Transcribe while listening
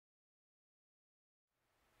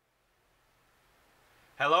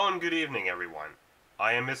Hello and good evening, everyone.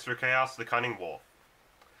 I am Mr. Chaos the Cunning Wolf.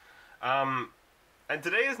 And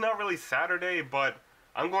today is not really Saturday, but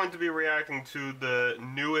I'm going to be reacting to the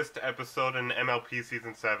newest episode in MLP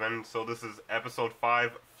Season 7, so this is Episode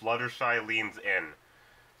 5, Fluttershy Leans In.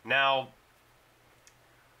 Now,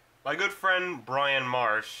 my good friend Brian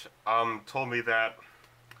Marsh, told me that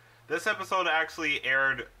this episode actually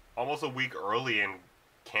aired almost a week early in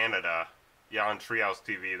Canada. Yeah, on Treehouse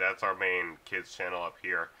TV, that's our main kids channel up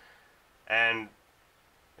here. And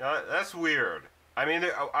that's weird. I mean,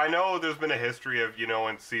 I know there's been a history of,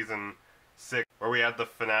 in Season 6, where we had the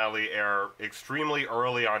finale air extremely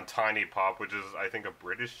early on Tiny Pop, which is, I think, a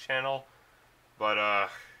British channel. But,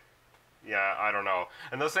 yeah, I don't know.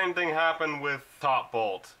 And the same thing happened with Top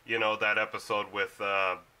Bolt, that episode with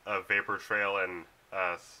Vapor Trail and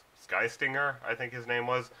Sky Stinger, I think his name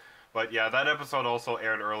was. But yeah, that episode also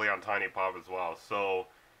aired early on Tiny Pop as well. So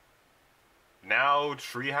now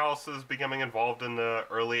Treehouse is becoming involved in the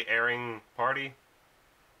early airing party.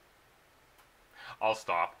 I'll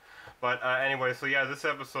stop. But anyway, so yeah, this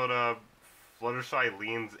episode, Fluttershy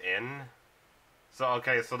Leans In. So,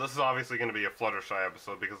 okay, so this is obviously going to be a Fluttershy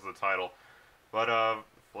episode because of the title. But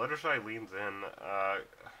Fluttershy Leans In.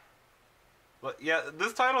 Yeah,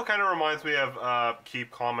 this title kind of reminds me of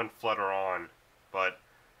Keep Calm and Flutter On. But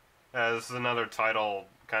this is another title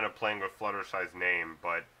kind of playing with Fluttershy's name,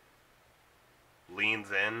 but Leans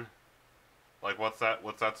In? Like, what's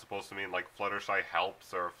that supposed to mean? Like, Fluttershy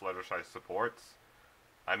helps or Fluttershy supports?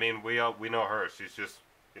 I mean, we know her. She's just,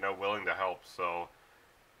 willing to help, so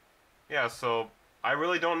yeah, so I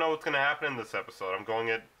really don't know what's going to happen in this episode. I'm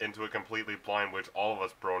going into it completely blind, which all of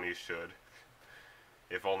us bronies should.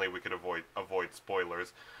 If only we could avoid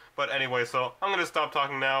spoilers. But anyway, so I'm going to stop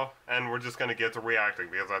talking now, and we're just going to get to reacting,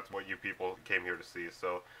 because that's what you people came here to see.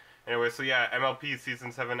 So anyway, so yeah, MLP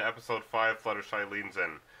Season 7, Episode 5, Fluttershy Leans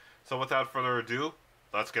In. So without further ado,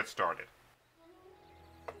 let's get started.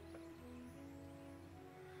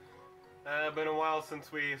 Been a while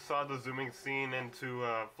since we saw the zooming scene into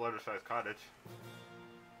Fluttershy's cottage.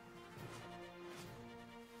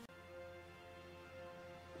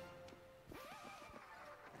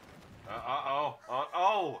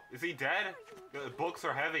 Oh, is he dead? The books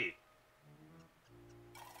are heavy.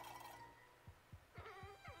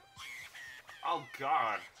 Oh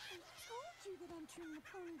god.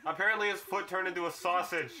 Apparently his foot turned into a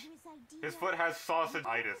sausage. His foot has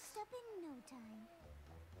sausage-itis.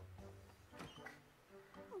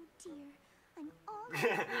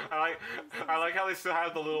 I like how they still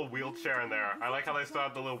have the little wheelchair in there. I like how they still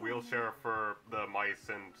have the little wheelchair for the mice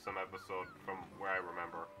in some episode from where I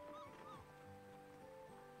remember.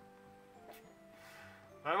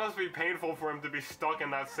 That must be painful for him to be stuck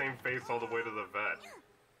in that same face all the way to the vet.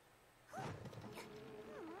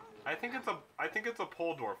 I think it's a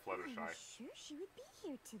pole door, Fluttershy. I'm sure she would be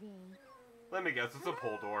here today. Let me guess, it's a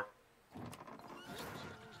pole door.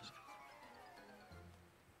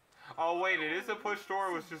 Oh wait, it is a push door.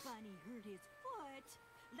 It was just. Bunny hurt his foot.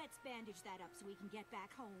 Let's bandage that up so we can get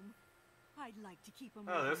back home. I'd like to keep him.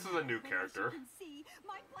 Oh, this is a new character. As you can see,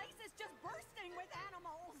 my place is just bursting with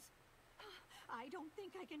animals. I don't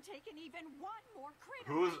think I can take in even one more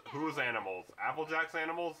critter. Who's animals? Applejack's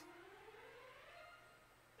animals?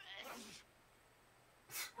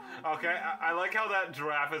 Okay, I like how that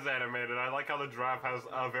giraffe is animated. I like how the giraffe has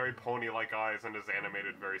very pony-like eyes and is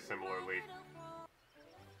animated very similarly.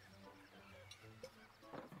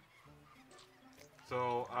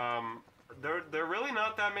 So, there are really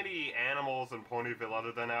not that many animals in Ponyville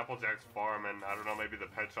other than Applejack's farm and, I don't know, maybe the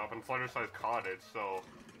pet shop and Fluttershy's cottage, so.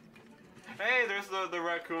 Hey, there's the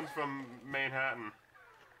raccoons from Manhattan.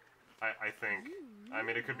 I think. I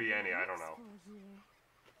mean, it could be any, I don't know.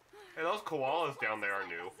 Hey, those koalas down there are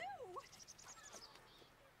new.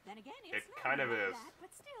 Then again, it kind of is.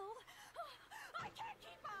 But still, I can't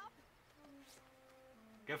keep up.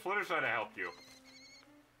 Get Fluttershy to help you.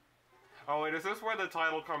 Oh wait, is this where the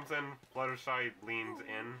title comes in? Fluttershy Leans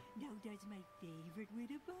In? Now does my favorite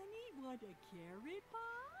widow bunny want a carrot pop?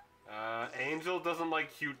 Angel doesn't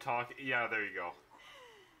like cute talk. Yeah, there you go.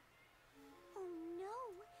 Oh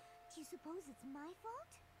no! Do you suppose it's my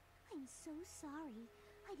fault? I'm so sorry.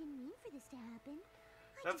 I didn't mean for this to happen.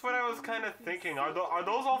 That's what I was kind of thinking. Are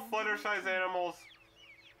those all Fluttershy's animals?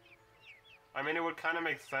 I mean, it would kind of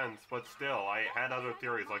make sense, but still, I had other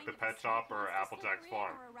theories like the pet shop or Applejack's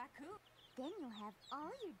farm. Then you'll have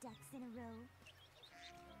all your ducks in a row.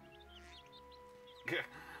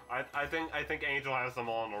 I think Angel has them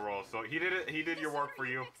all in a row. So he did it. He did your work for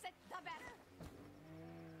you.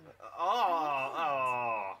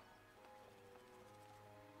 Oh.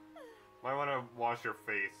 Might want to wash your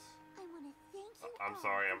face. I want to thank you I'm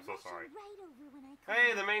sorry. I'm so rushing sorry. Right over when I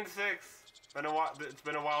Hey, the main six. It's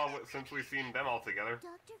been a while since we've seen them all together.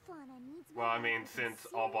 Dr. Fauna needs Well, I my mean, help with a since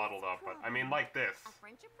all serious bottled up, but I mean problem. like this, A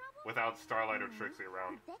friendship problem? without Starlight or No, Trixie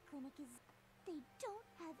around. The vet clinic is... They don't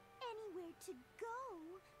have anywhere to go.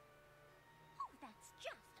 Oh, that's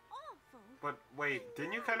just awful. But wait,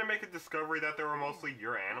 didn't you kind of make a discovery that they were mostly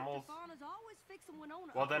your animals? Fauna's always fixing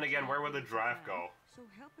Winona. Well, then again, where would the giraffe go? So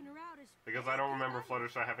helping her out is Because I don't remember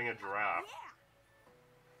Fluttershy having a giraffe. Yeah.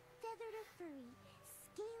 Feathered or furry,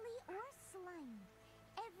 scaly or slimy,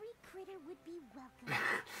 every critter would be welcome.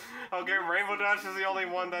 Okay, Rainbow Dash is the only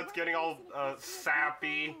one that's getting all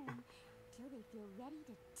sappy. Till they feel ready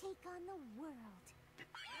to take on the world.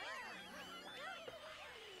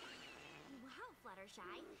 Wow, Fluttershy.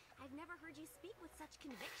 I've never heard you speak with such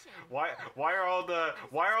conviction. Why are all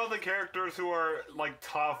the characters who are like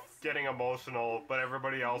tough getting emotional, but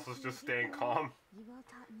everybody else is just staying calm? You all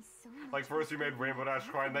taught me so much. Like first you made Rainbow Dash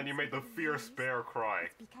cry, and then you made the fierce bear cry.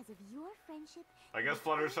 It's because of your friendship. I guess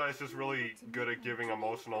Fluttershy is just really good at giving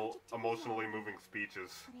emotionally moving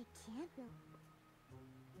speeches. But I can't build.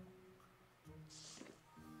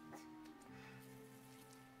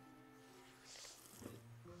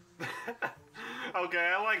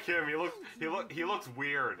 Okay, I like him. He looks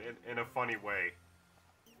weird in a funny way.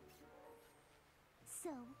 So,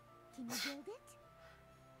 can you build it?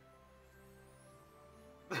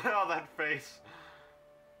 Oh, that face.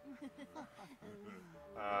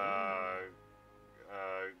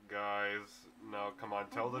 Guys, no, come on,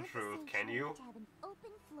 tell the I want truth. Can sanctuary you? to have an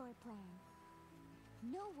open floor plan.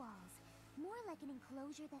 No walls, more like an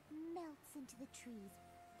enclosure that melts into the trees,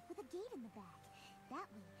 with a gate in the back. That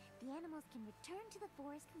way, the animals can return to the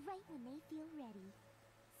forest right when they feel ready.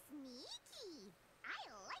 Sneaky. I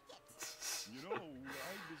like it. You know,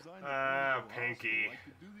 I designed a Pinky. I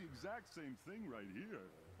could do the exact same thing right here.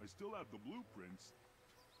 I still have the blueprints.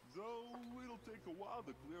 Though it'll take a while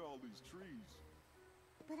to clear all these trees.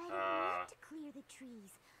 But I don't want to clear the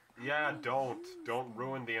trees. I Yeah, wanna don't use them.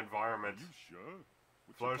 ruin the environment. Are you sure?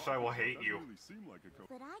 What Fluttershy you're will talking hate about you. doesn't really seem like a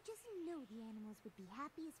But I just know the animals would be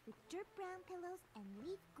happiest with dirt brown pillows and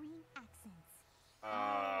leaf green accents.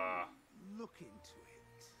 Look into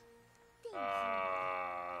it. Thank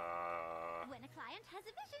When a client has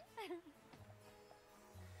a vision.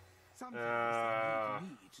 Sometimes they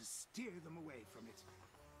need me to steer them away from it.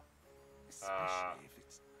 Especially if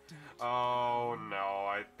it's dirty. Oh no,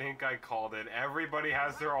 I think I called it. Everybody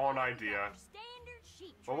has their own idea. Standard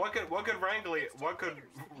sheep. But what could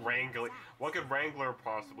Wrangler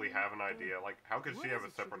possibly have an idea? Like, how could she have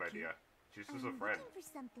a separate idea? She's just a I'm friend. looking for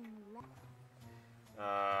something What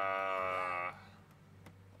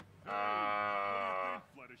happened,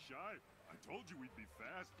 Fluttershy? I told you we'd be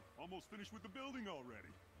fast. Almost finished with the building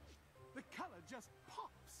already. The color just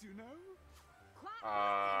pops, you know? Quite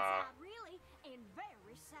inside, really, and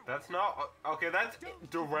very sad. That's not okay. That's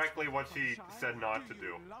directly what she Fluttershy, said not to do do.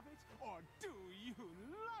 you love it or do you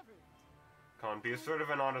love it? Come on, be assertive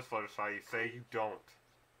and honest, Fluttershy. You say you don't.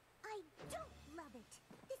 I don't love it.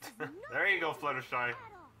 This is not There you go, Fluttershy.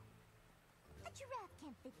 at all. A giraffe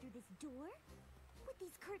can't fit through this door. With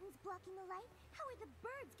these curtains blocking the light, how are the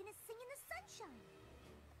birds gonna sing in the sunshine?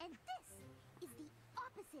 And this is the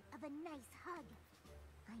opposite of a nice hug.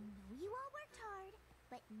 I know you all worked hard,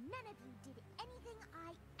 but none of you did anything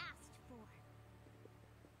I asked for.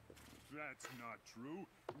 That's not true.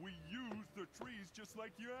 We used the trees just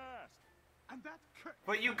like you asked. And that curtain.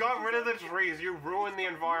 But you got rid of the trees. You ruined the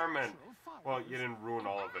environment. Well, you didn't ruin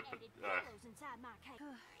all of it, but Added pillows inside my cake.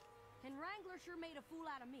 And Wrangler sure made a fool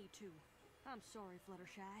out of me too. I'm sorry,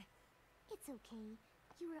 Fluttershy. It's okay.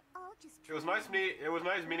 You were all just. it was nice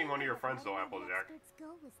meeting one of your friends though, Letting the Applejack. experts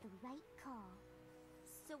go was the right call.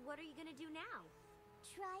 So what are you gonna do now?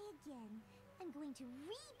 Try again. I'm going to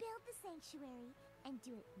rebuild the sanctuary and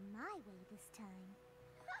do it my way this time.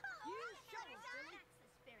 You sure relax the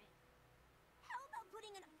spirit. How about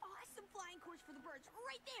putting an awesome flying course for the birds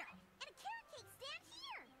right there? And a carrot cake stand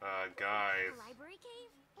here. Guys. A library cave?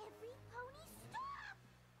 Every pony stop!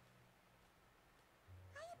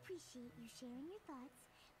 I appreciate you sharing your thoughts,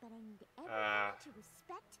 but I need everyone to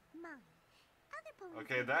respect mine. Other ponies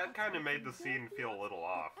Okay, need that to kind of made experts the in scene their feel a fields, little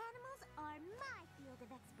but off. Animals are my field of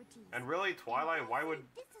expertise. And really, Twilight, why would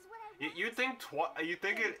This is what I want. you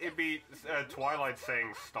think it'd be Twilight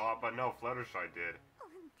saying stop, but no, Fluttershy did.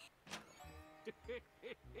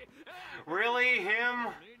 Really,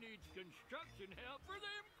 him? They needs construction help for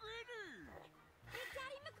them critters. It's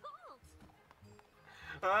Daddy McColt!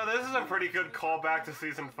 This is a pretty good callback to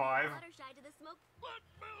season 5. Fluttershy to the smoke. Let's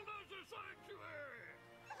build us a sanctuary.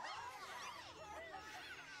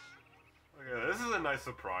 Okay, this is a nice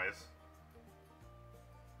surprise.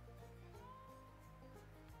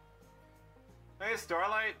 Hey,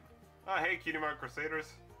 Starlight. Oh, hey, Cutie Mark Crusaders.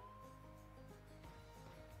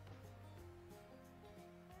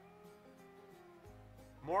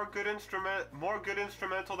 More good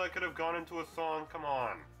instrumental that could have gone into a song. Come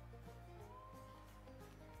on.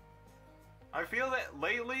 I feel that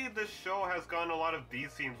lately this show has gotten a lot of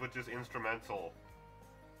these scenes with just instrumental,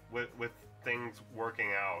 with things working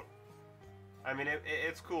out. I mean,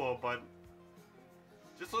 it's cool, but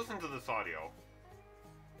just listen to this audio.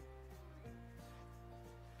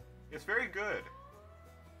 It's very good.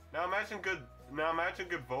 Now imagine good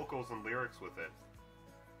vocals and lyrics with it.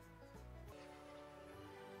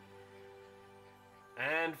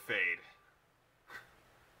 And fade.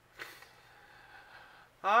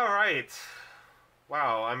 All right.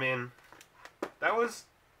 Wow, I mean, that was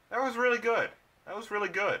really good. That was really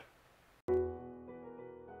good.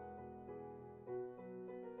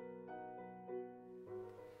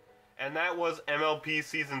 And that was MLP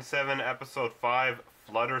Season 7, Episode 5,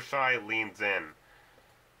 Fluttershy Leans In.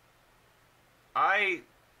 I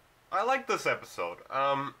like this episode.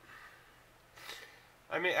 I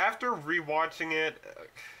mean, after rewatching it,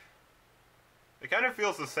 it kind of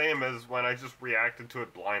feels the same as when I just reacted to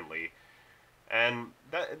it blindly. And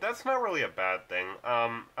that's not really a bad thing.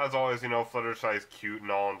 As always, you know, Fluttershy is cute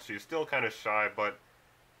and all, and she's still kind of shy, but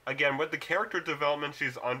again, with the character development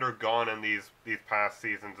she's undergone in these past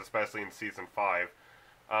seasons, especially in Season 5,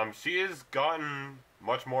 she has gotten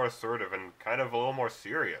much more assertive and kind of a little more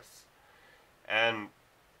serious. And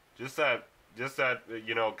just that,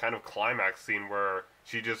 you know, kind of climax scene where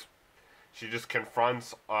she just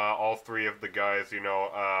confronts all three of the guys, you know,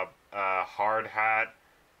 Hard Hat,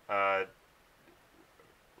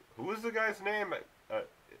 who was the guy's name?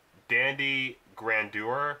 Dandy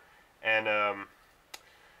Grandeur, and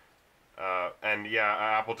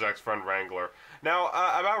yeah, Applejack's friend Wrangler. Now,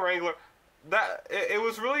 about Wrangler, it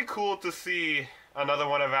was really cool to see another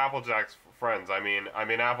one of Applejack's friends. I mean,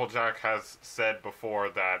 Applejack has said before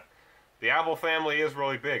that the Apple family is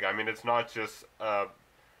really big. I mean, it's not just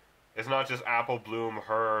Apple Bloom,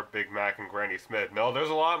 her, Big Mac, and Granny Smith. No, there's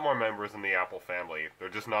a lot more members in the Apple family. They're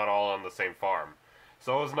just not all on the same farm.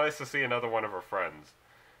 So it was nice to see another one of her friends.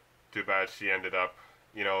 Too bad she ended up,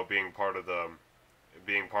 you know, being part of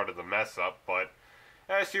the mess up, but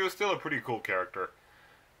she was still a pretty cool character.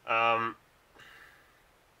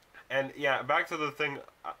 And yeah, back to the thing.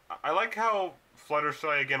 I like how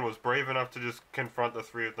Fluttershy again was brave enough to just confront the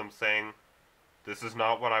three of them, saying, "This is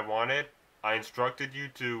not what I wanted. I instructed you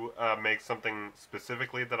to make something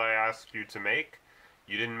specifically that I asked you to make.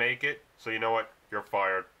 You didn't make it, so you know what? You're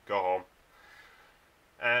fired. Go home."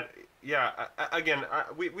 And yeah, again,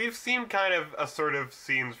 we've seen kind of assertive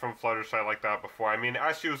scenes from Fluttershy like that before. I mean,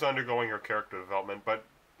 as she was undergoing her character development, but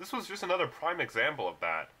this was just another prime example of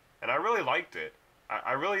that. And I really liked it.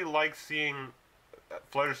 I really like seeing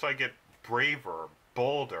Fluttershy get braver,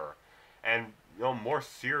 bolder, and, you know, more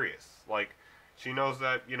serious. Like, she knows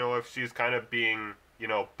that, you know, if she's kind of being, you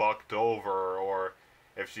know, bucked over, or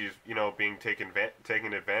if she's, you know, being taken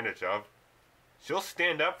advantage of, she'll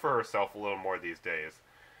stand up for herself a little more these days.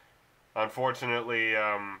 Unfortunately,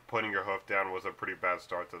 putting your hoof down was a pretty bad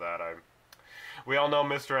start to that. We all know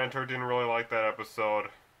Mr. Enter didn't really like that episode.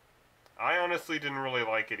 I honestly didn't really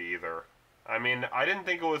like it either. I mean, I didn't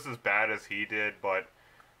think it was as bad as he did, but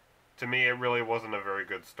to me it really wasn't a very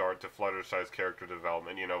good start to Fluttershy's character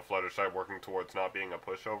development. You know, Fluttershy working towards not being a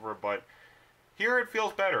pushover, but here it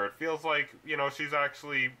feels better. It feels like, you know, she's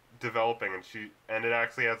actually developing, and it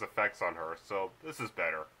actually has effects on her, so this is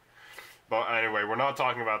better. But anyway, we're not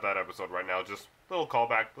talking about that episode right now, just a little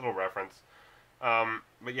callback, little reference.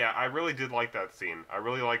 But yeah, I really did like that scene. I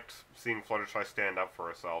really liked seeing Fluttershy stand up for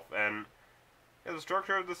herself, and yeah, the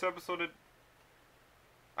structure of this episode,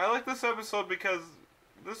 I like this episode because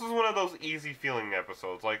this is one of those easy feeling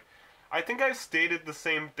episodes. Like, I think I've stated the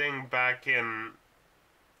same thing back in...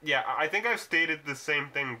 Yeah, I think I've stated the same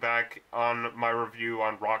thing back on my review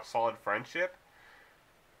on Rock Solid Friendship.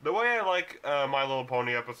 The way I like My Little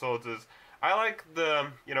Pony episodes is, I like the,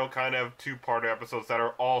 you know, kind of two-part episodes that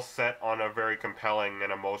are all set on a very compelling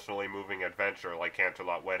and emotionally moving adventure, like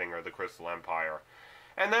Canterlot Wedding or The Crystal Empire.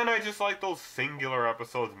 And then I just like those singular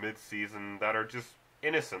episodes mid-season that are just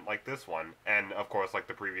innocent, like this one, and of course like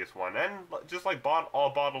the previous one, and just like all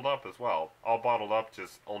bottled up as well. All Bottled Up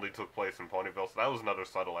just only took place in Ponyville, so that was another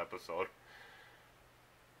subtle episode.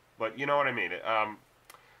 But you know what I mean.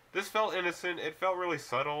 This felt innocent, it felt really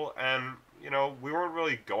subtle, and, you know, we weren't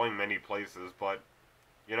really going many places, but,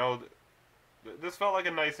 you know, this felt like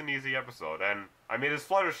a nice and easy episode. And I mean, it's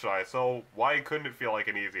Fluttershy, so why couldn't it feel like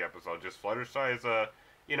an easy episode? Just Fluttershy is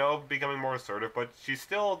you know, becoming more assertive, but she's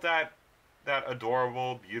still that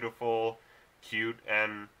adorable, beautiful, cute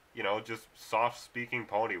and, you know, just soft-speaking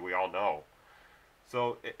pony we all know.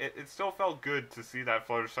 So it still felt good to see that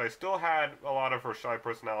Fluttershy still had a lot of her shy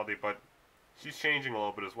personality, but she's changing a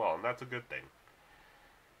little bit as well, and that's a good thing.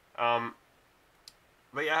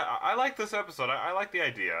 But yeah, I like this episode. I like the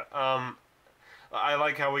idea. I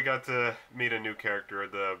like how we got to meet a new character,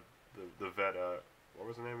 the vet. What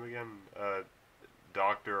was the name again?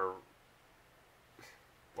 Doctor.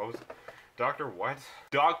 What was it? Doctor what?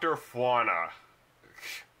 Dr. Fauna.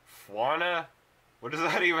 Fauna? What does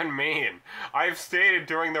that even mean? I've stated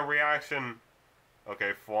during the reaction.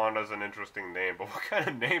 Okay, Fauna's an interesting name, but what kind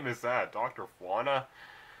of name is that? Dr. Fauna?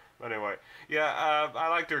 Anyway, yeah, I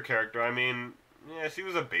liked her character. I mean, yeah, she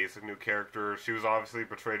was a basic new character. She was obviously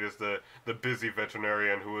portrayed as the busy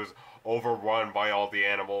veterinarian who was overrun by all the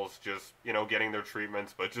animals, just, you know, getting their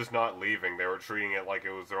treatments, but just not leaving. They were treating it like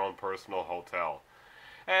it was their own personal hotel.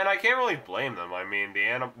 And I can't really blame them. I mean,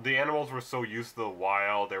 the animals were so used to the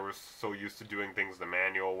wild, they were so used to doing things the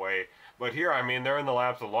manual way. But here, I mean, they're in the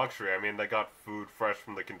laps of luxury. I mean, they got food fresh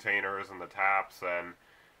from the containers and the taps, and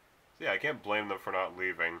yeah, I can't blame them for not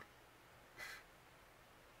leaving.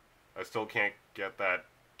 I still can't get that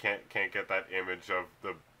image of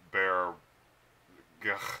the bear.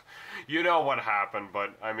 Ugh. You know what happened,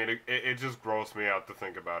 but I mean, it just grossed me out to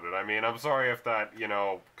think about it. I mean, I'm sorry if that, you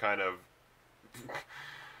know, kind of.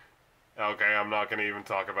 Okay, I'm not gonna even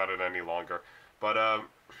talk about it any longer. But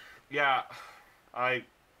yeah, I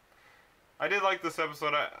did like this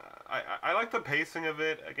episode. I like the pacing of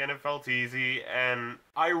it. Again, it felt easy, and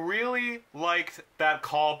I really liked that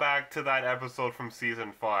callback to that episode from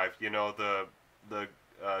season 5. You know, the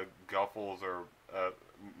Guffles or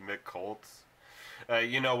McColts.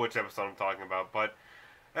 You know which episode I'm talking about. But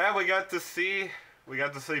we got to see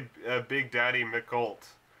Big Daddy McColt,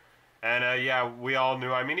 and yeah, we all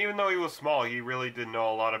knew. I mean, even though he was small, he really did know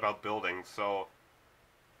a lot about building. So,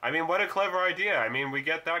 I mean, what a clever idea. I mean, we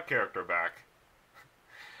get that character back.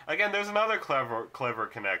 Again, there's another clever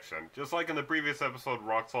connection. Just like in the previous episode,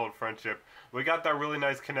 Rock Solid Friendship, we got that really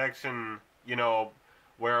nice connection, you know,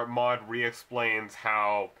 where Maud re-explains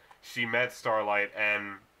how she met Starlight,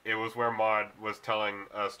 and it was where Maud was telling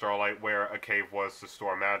Starlight where a cave was to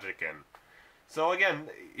store magic in. So again,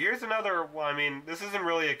 here's another, well, I mean, this isn't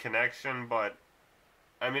really a connection, but,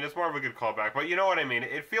 I mean, it's more of a good callback, but you know what I mean,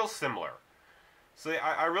 it feels similar. So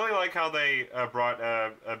I really like how they brought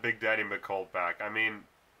a Big Daddy McColt back. I mean,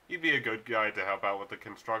 he'd be a good guy to help out with the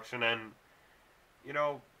construction, and, you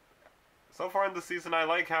know, so far in the season, I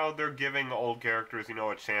like how they're giving old characters, you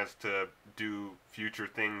know, a chance to do future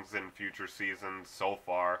things in future seasons so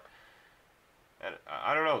far. And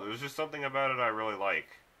I don't know, there's just something about it I really like.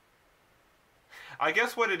 I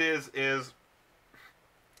guess what it is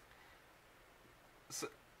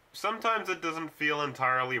sometimes it doesn't feel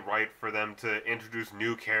entirely right for them to introduce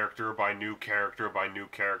new character by new character by new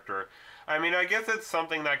character. I mean, I guess it's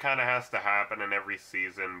something that kind of has to happen in every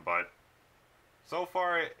season, but so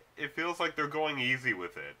far it feels like they're going easy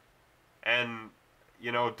with it. And,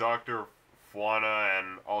 you know, Dr. Fauna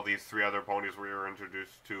and all these 3 other ponies we were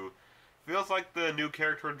introduced to, feels like the new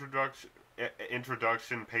character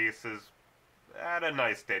introduction pace is at a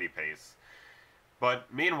nice steady pace. But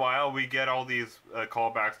meanwhile, we get all these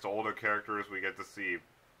callbacks to older characters. We get to see,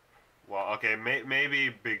 well, okay, maybe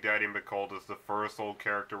Big Daddy McColt is the first old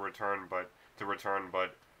character to return,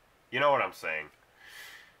 but you know what I'm saying.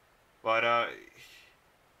 But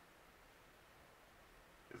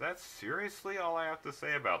is that seriously all I have to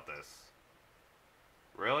say about this?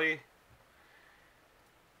 Really?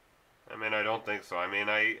 I mean, I don't think so. I mean,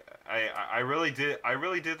 I really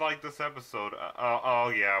did like this episode.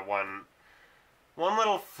 Oh yeah, one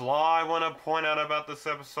little flaw I want to point out about this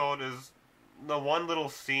episode is the one little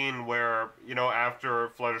scene where, you know, after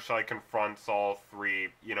Fluttershy confronts all 3,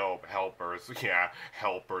 you know, helpers,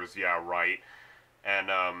 yeah, right, and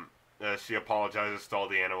she apologizes to all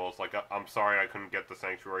the animals, like, I'm sorry I couldn't get the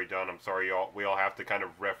sanctuary done, I'm sorry we all have to kind of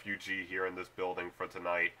refugee here in this building for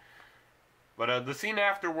tonight. But the scene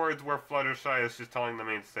afterwards where Fluttershy is just telling the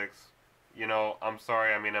main 6, you know, I'm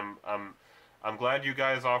sorry, I mean, I'm glad you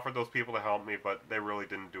guys offered those people to help me, but they really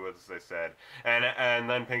didn't do it as they said. And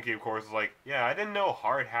then Pinky, of course, is like, yeah, I didn't know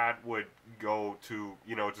Hard Hat would go to,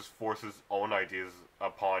 you know, just force his own ideas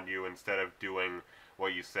upon you instead of doing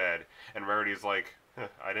what you said. And Rarity's like,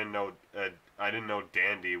 I didn't know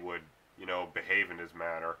Dandy would, you know, behave in his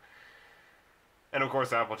manner. And of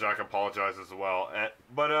course, Applejack apologizes as well.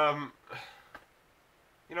 But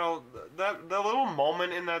you know, the little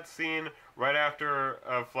moment in that scene right after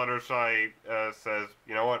Fluttershy says,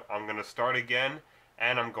 you know what, I'm going to start again,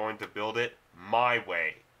 and I'm going to build it my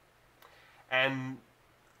way. And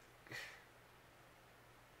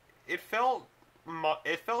it felt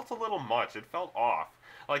a little much. It felt off.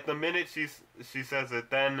 Like, the minute she says it,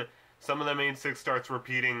 then some of the main six starts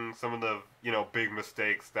repeating some of the, big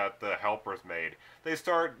mistakes that the helpers made. They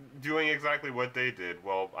start doing exactly what they did.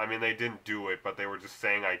 Well, I mean, they didn't do it, but they were just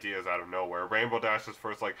saying ideas out of nowhere. Rainbow Dash is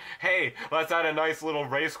first like, hey, let's add a nice little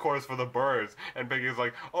race course for the birds. And Pinky's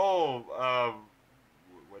like, oh,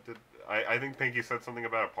 I think Pinky said something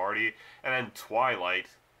about a party. And then Twilight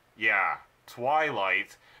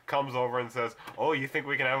comes over and says, oh, you think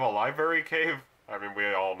we can have a library cave? I mean, we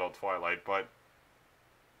all know Twilight, but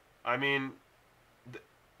I mean,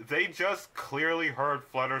 they just clearly heard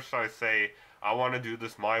Fluttershy say, I want to do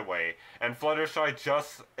this my way. And Fluttershy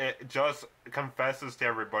just confesses to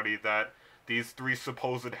everybody that these three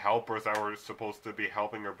supposed helpers that were supposed to be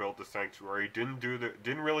helping her build the sanctuary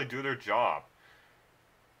didn't really do their job.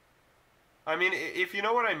 I mean, if you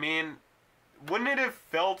know what I mean, wouldn't it have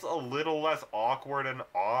felt a little less awkward and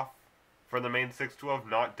off for the main six to have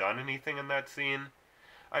not done anything in that scene?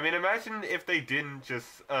 I mean, imagine if they didn't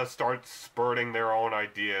just start spurting their own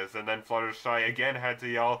ideas, and then Fluttershy again had to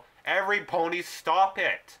yell, every pony stop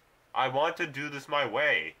it! I want to do this my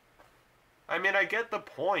way. I mean, I get the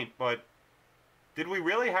point, but did we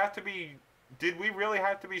really have to be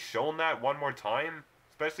shown that one more time?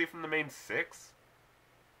 Especially from the main six?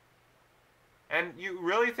 And you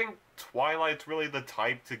really think Twilight's really the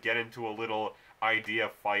type to get into a little idea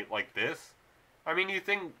fight like this? I mean, you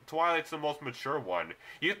think Twilight's the most mature one.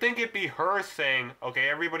 You'd think it'd be her saying, okay,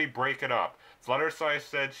 everybody break it up. Fluttershy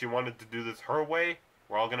said she wanted to do this her way,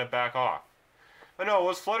 we're all gonna back off. But no, it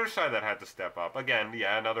was Fluttershy that had to step up. Again,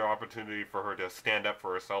 yeah, another opportunity for her to stand up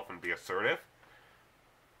for herself and be assertive.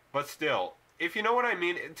 But still, if you know what I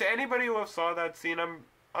mean, to anybody who saw that scene,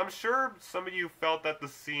 I'm sure some of you felt that the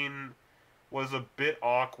scene was a bit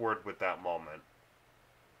awkward with that moment.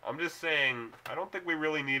 I'm just saying, I don't think we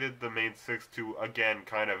really needed the main six to, again,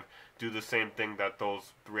 kind of do the same thing that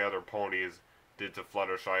those three other ponies did to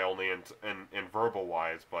Fluttershy, only in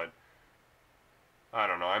verbal-wise, but I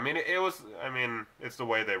don't know. I mean, it's the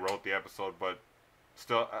way they wrote the episode, but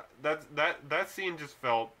still, that scene just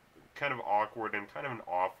felt kind of awkward in kind of an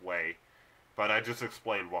off way, but I just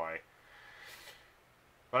explained why.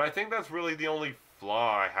 But I think that's really the only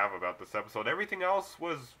flaw I have about this episode. Everything else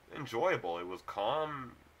was enjoyable. It was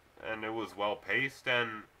calm, and it was well paced,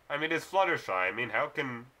 and I mean, it's Fluttershy. I mean, how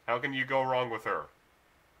can you go wrong with her?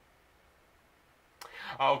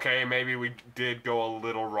 Okay, maybe we did go a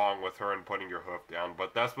little wrong with her in putting your hoof down,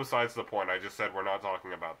 but that's besides the point. I just said we're not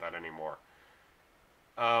talking about that anymore.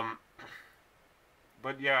 But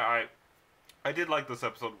yeah, I did like this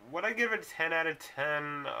episode. Would I give it 10 out of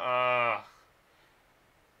 10?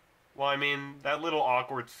 Well, I mean, that little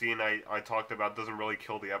awkward scene I talked about doesn't really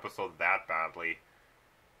kill the episode that badly.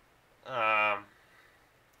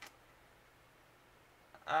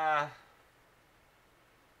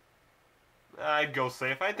 I'd go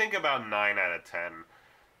safe. I think about 9 out of 10.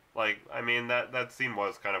 Like, I mean, that scene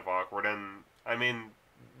was kind of awkward, and, I mean,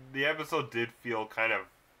 the episode did feel kind of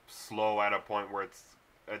slow at a point where it's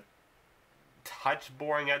a touch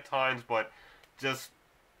boring at times, but just,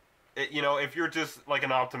 if you're just, like,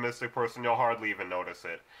 an optimistic person, you'll hardly even notice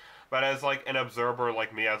it. But as, like, an observer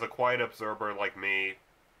like me, as a quiet observer like me,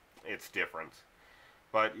 it's different.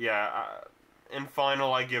 But, yeah, in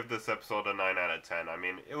final, I give this episode a 9 out of 10. I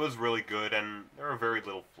mean, it was really good, and there are very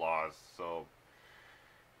little flaws, so,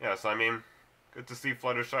 yes, I mean, good to see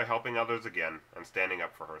Fluttershy helping others again, and standing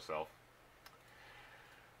up for herself.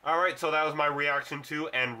 Alright, so that was my reaction to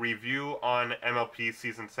and review on MLP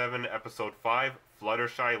Season 7, Episode 5,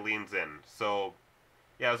 Fluttershy Leans In. So,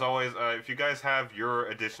 yeah, as always, if you guys have your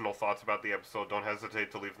additional thoughts about the episode, don't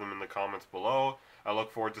hesitate to leave them in the comments below. I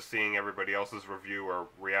look forward to seeing everybody else's review or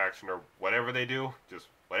reaction or whatever they do. Just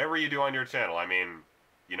whatever you do on your channel. I mean,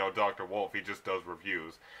 Dr. Wolf, he just does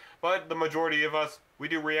reviews. But the majority of us, we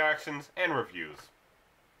do reactions and reviews.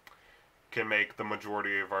 Can make the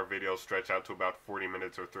majority of our videos stretch out to about 40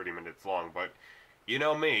 minutes or 30 minutes long. But, you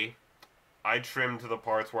know me, I trim to the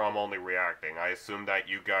parts where I'm only reacting. I assume that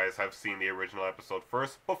you guys have seen the original episode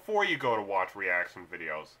first before you go to watch reaction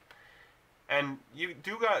videos. And you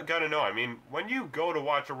do gotta know, I mean, when you go to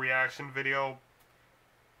watch a reaction video,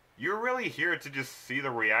 you're really here to just see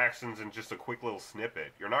the reactions in just a quick little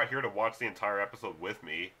snippet. You're not here to watch the entire episode with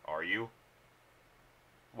me, are you?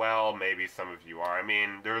 Well, maybe some of you are. I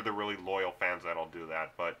mean, they're the really loyal fans that'll do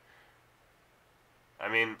that, but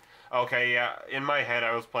I mean, okay, yeah, in my head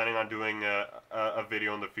I was planning on doing a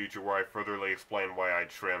video in the future where I furtherly explain why I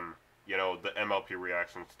trim, the MLP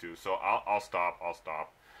reactions too. So I'll stop.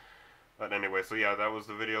 But anyway, so yeah, that was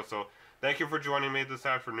the video. So Thank you for joining me this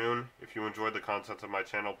afternoon. If you enjoyed the contents of my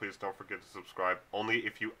channel, please don't forget to subscribe. Only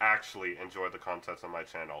if you actually enjoy the contents of my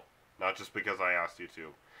channel, not just because I asked you to.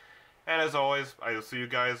 And as always, I will see you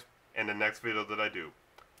guys in the next video that I do.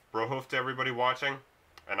 Brohoof to everybody watching,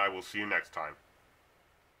 and I will see you next time.